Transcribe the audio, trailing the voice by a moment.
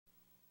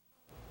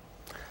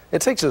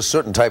It takes a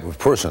certain type of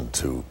person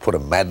to put a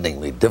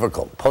maddeningly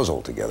difficult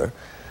puzzle together.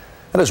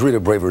 And as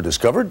Rita Braver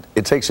discovered,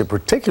 it takes a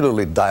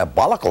particularly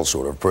diabolical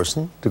sort of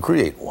person to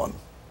create one.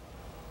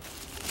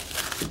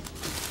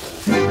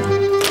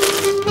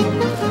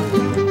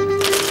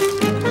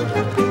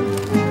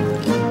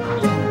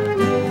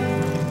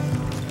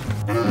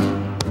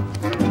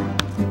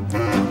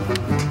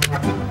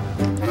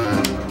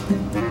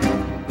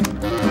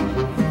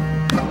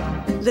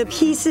 The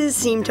pieces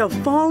seem to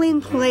fall in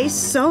place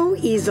so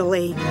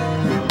easily.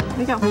 There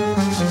you go.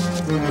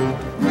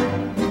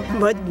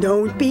 But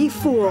don't be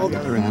fooled.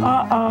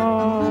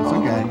 Uh-oh. It's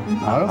okay.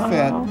 That'll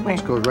fit.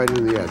 Just go right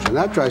into the edge. And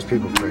that drives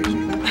people crazy.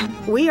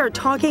 We are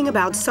talking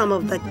about some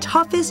of the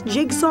toughest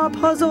jigsaw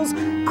puzzles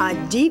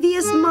a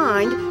devious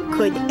mind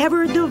could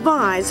ever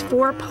devise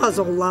for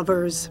puzzle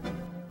lovers.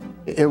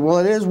 Well,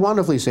 it is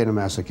wonderfully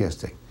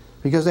sadomasochistic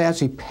because they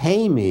actually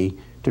pay me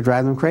to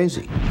drive them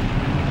crazy.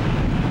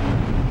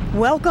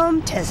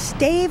 Welcome to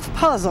Stave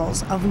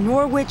Puzzles of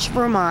Norwich,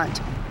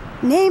 Vermont.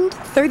 Named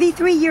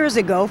 33 years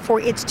ago for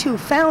its two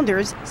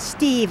founders,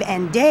 Steve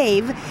and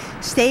Dave,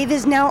 Stave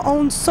is now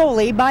owned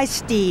solely by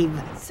Steve.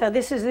 So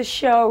this is the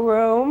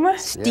showroom.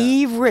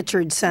 Steve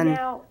Richardson,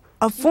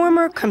 a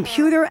former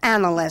computer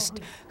analyst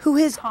who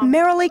has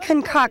merrily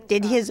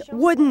concocted his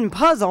wooden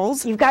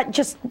puzzles. You've got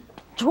just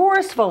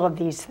drawers full of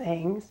these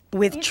things,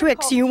 with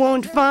tricks you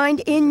won't find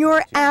in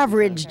your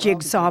average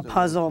jigsaw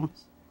puzzle.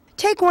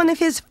 Take one of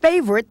his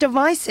favorite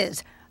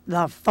devices,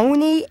 the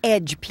phony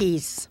edge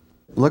piece.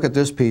 Look at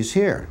this piece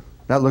here.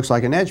 That looks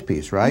like an edge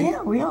piece, right?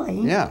 Yeah,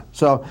 really. Yeah.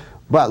 So,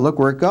 but look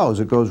where it goes.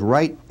 It goes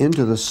right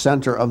into the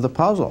center of the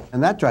puzzle.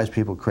 And that drives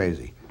people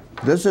crazy.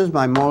 This is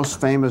my most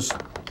famous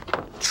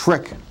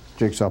trick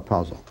jigsaw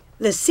puzzle.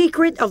 The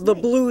secret of the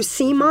blue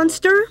sea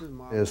monster?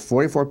 There's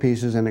 44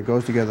 pieces and it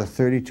goes together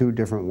 32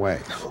 different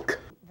ways.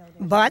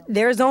 But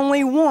there's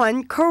only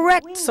one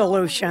correct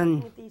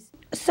solution.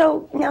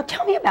 So now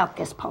tell me about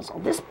this puzzle.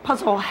 This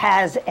puzzle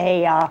has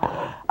a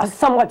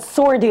somewhat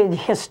sordid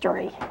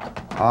history.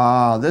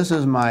 This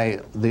is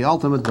the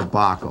ultimate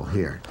debacle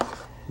here.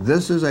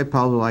 This is a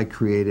puzzle I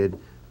created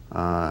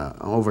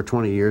over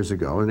 20 years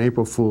ago, an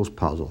April Fool's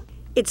puzzle.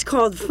 It's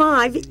called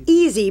 5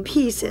 Easy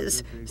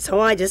Pieces, so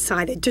I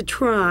decided to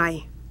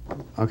try.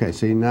 Okay,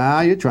 see,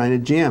 now you're trying to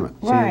jam it.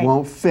 Right. See, it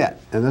won't fit,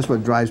 and that's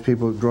what drove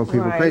people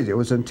crazy. It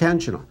was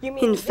intentional.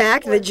 In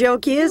fact, the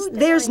joke is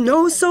there's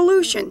no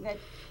solution.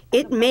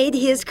 It made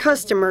his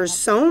customers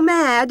so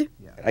mad.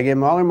 I gave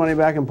them all their money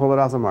back and pulled it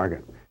off the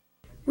market.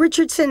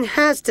 Richardson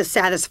has to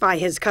satisfy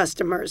his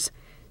customers.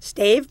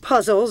 Stave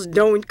puzzles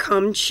don't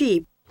come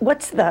cheap.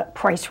 What's the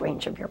price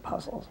range of your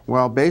puzzles?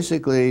 Well,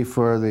 basically,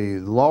 for the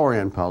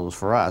lower-end puzzles,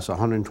 for us,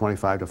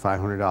 $125 to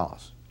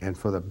 $500. And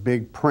for the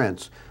big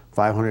prints,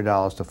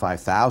 $500 to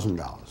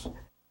 $5,000.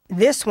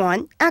 This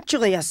one,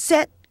 actually a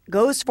set,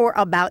 goes for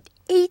about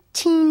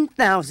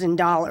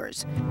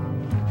 $18,000.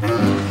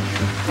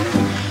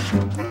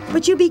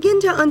 But you begin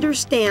to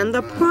understand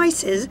the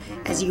prices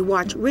as you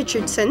watch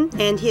Richardson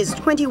and his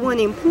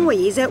 21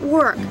 employees at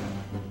work.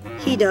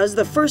 He does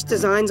the first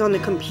designs on the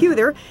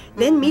computer,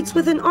 then meets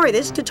with an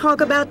artist to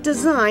talk about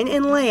design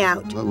and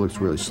layout. That looks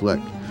really slick.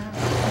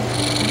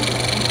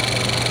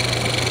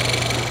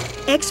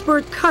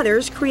 Expert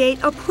cutters create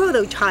a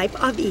prototype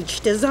of each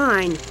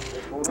design.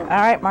 All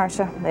right,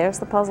 Marcia, there's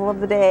the puzzle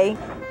of the day.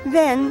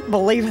 Then,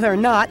 believe it or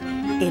not,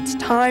 it's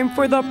time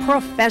for the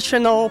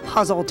professional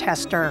puzzle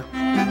tester.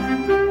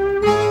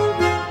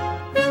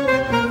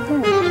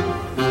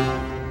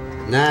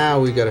 Now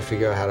we got to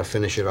figure out how to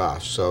finish it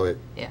off so it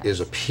is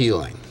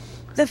appealing.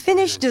 The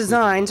finished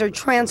designs are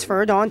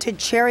transferred onto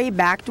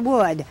cherry-backed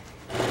wood.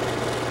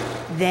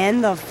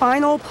 Then the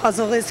final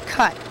puzzle is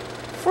cut,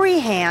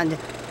 freehand.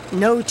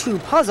 No two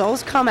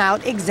puzzles come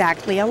out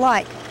exactly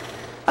alike.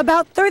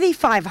 About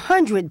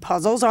 3,500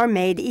 puzzles are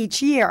made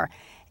each year,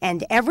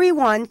 and every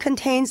one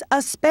contains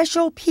a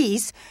special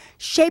piece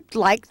shaped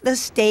like the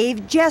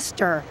Stave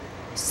Jester,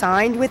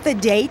 signed with the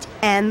date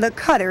and the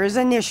cutter's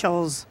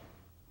initials.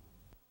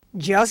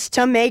 Just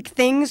to make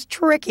things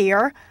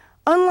trickier,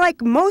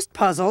 unlike most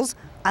puzzles,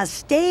 a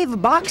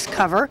Stave box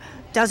cover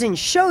doesn't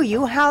show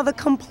you how the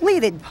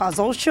completed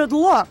puzzle should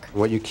look.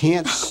 What you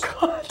can't...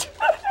 God.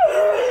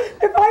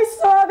 If I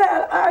saw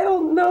that, I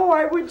don't know,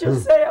 I would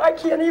just say I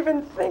can't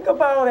even think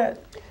about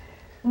it.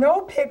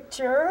 No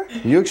picture.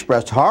 You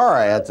expressed horror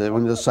at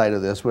the sight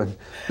of this when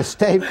the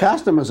Stave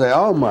customers say,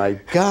 "Oh my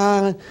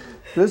God,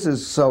 this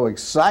is so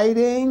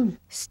exciting."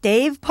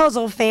 Stave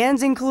puzzle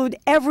fans include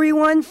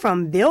everyone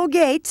from Bill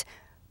Gates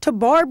to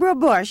Barbara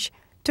Bush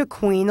to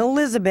Queen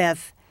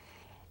Elizabeth.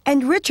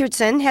 And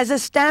Richardson has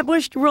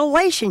established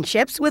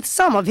relationships with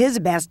some of his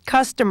best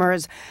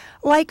customers,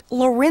 like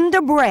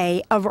Lorinda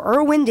Bray of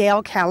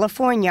Irwindale,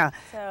 California,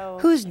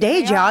 whose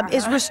day job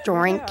is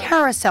restoring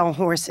carousel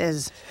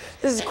horses.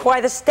 This is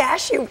quite a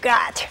stash you've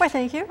got. Why,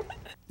 thank you.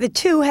 The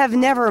two have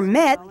never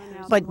met,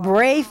 but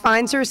Bray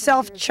finds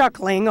herself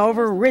chuckling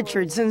over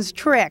Richardson's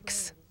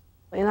tricks.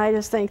 And I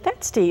just think,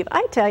 that's Steve.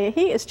 I tell you,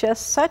 he is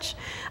just such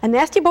a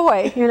nasty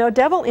boy, you know,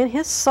 devil in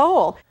his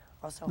soul.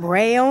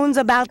 Ray owns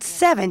about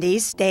 70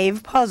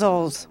 Stave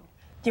puzzles.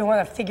 Do you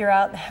want to figure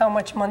out how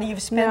much money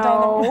you've spent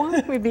on them?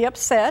 No, we'd be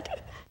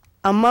upset.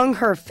 Among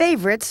her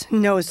favorites,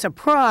 no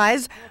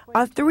surprise,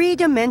 a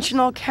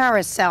three-dimensional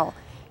carousel.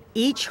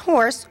 Each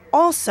horse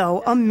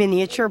also a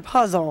miniature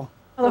puzzle.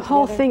 The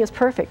whole thing is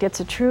perfect. It's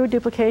a true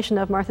duplication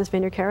of Martha's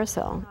Vineyard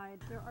Carousel.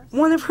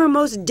 One of her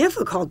most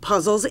difficult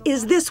puzzles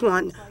is this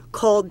one,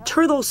 called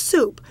Turtle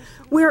Soup,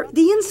 where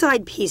the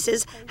inside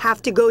pieces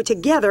have to go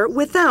together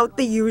without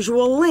the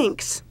usual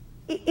links.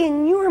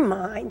 In your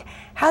mind,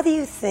 how do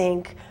you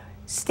think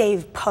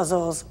Stave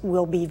puzzles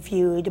will be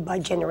viewed by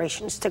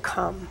generations to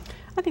come?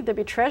 I think they'd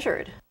be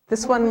treasured.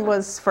 This one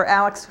was for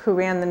Alex, who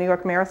ran the New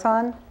York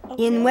Marathon.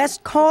 In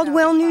West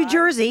Caldwell, New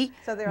Jersey,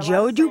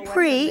 Jo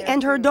Dupree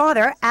and her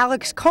daughter,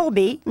 Alex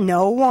Colby,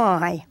 know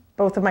why.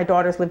 Both of my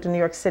daughters lived in New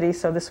York City,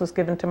 so this was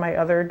given to my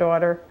other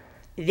daughter.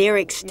 Their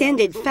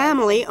extended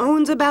family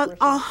owns about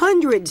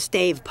 100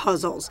 Stave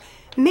puzzles,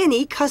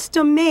 many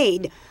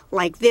custom-made,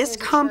 like this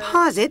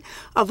composite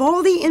of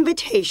all the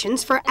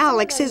invitations for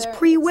Alex's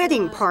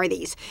pre-wedding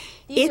parties.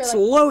 It's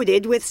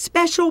loaded with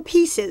special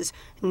pieces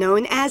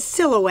known as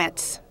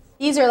silhouettes.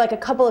 These are like a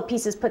couple of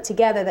pieces put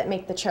together that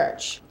make the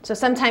church. So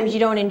sometimes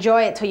you don't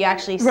enjoy it till you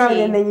actually see. Right,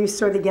 and then you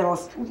sort of get a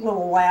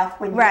little laugh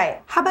when you...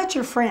 Right. How about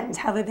your friends?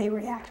 How do they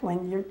react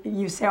when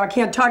you say, oh, I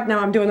can't talk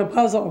now, I'm doing a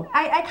puzzle?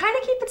 I kind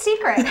of keep it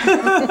secret.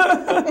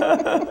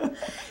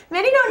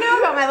 Many don't know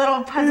about my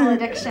little puzzle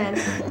addiction.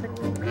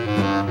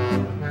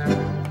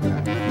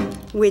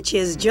 Which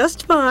is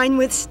just fine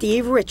with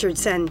Steve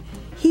Richardson.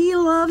 He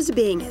loves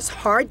being as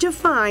hard to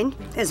find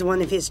as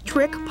one of his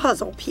trick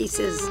puzzle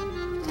pieces.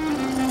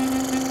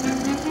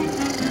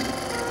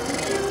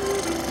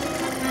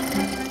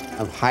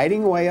 I'm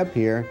hiding away up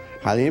here.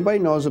 Hardly anybody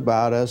knows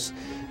about us,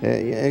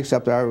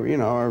 except our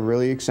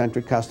really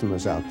eccentric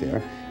customers out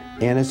there.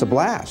 And it's a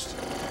blast.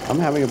 I'm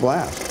having a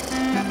blast.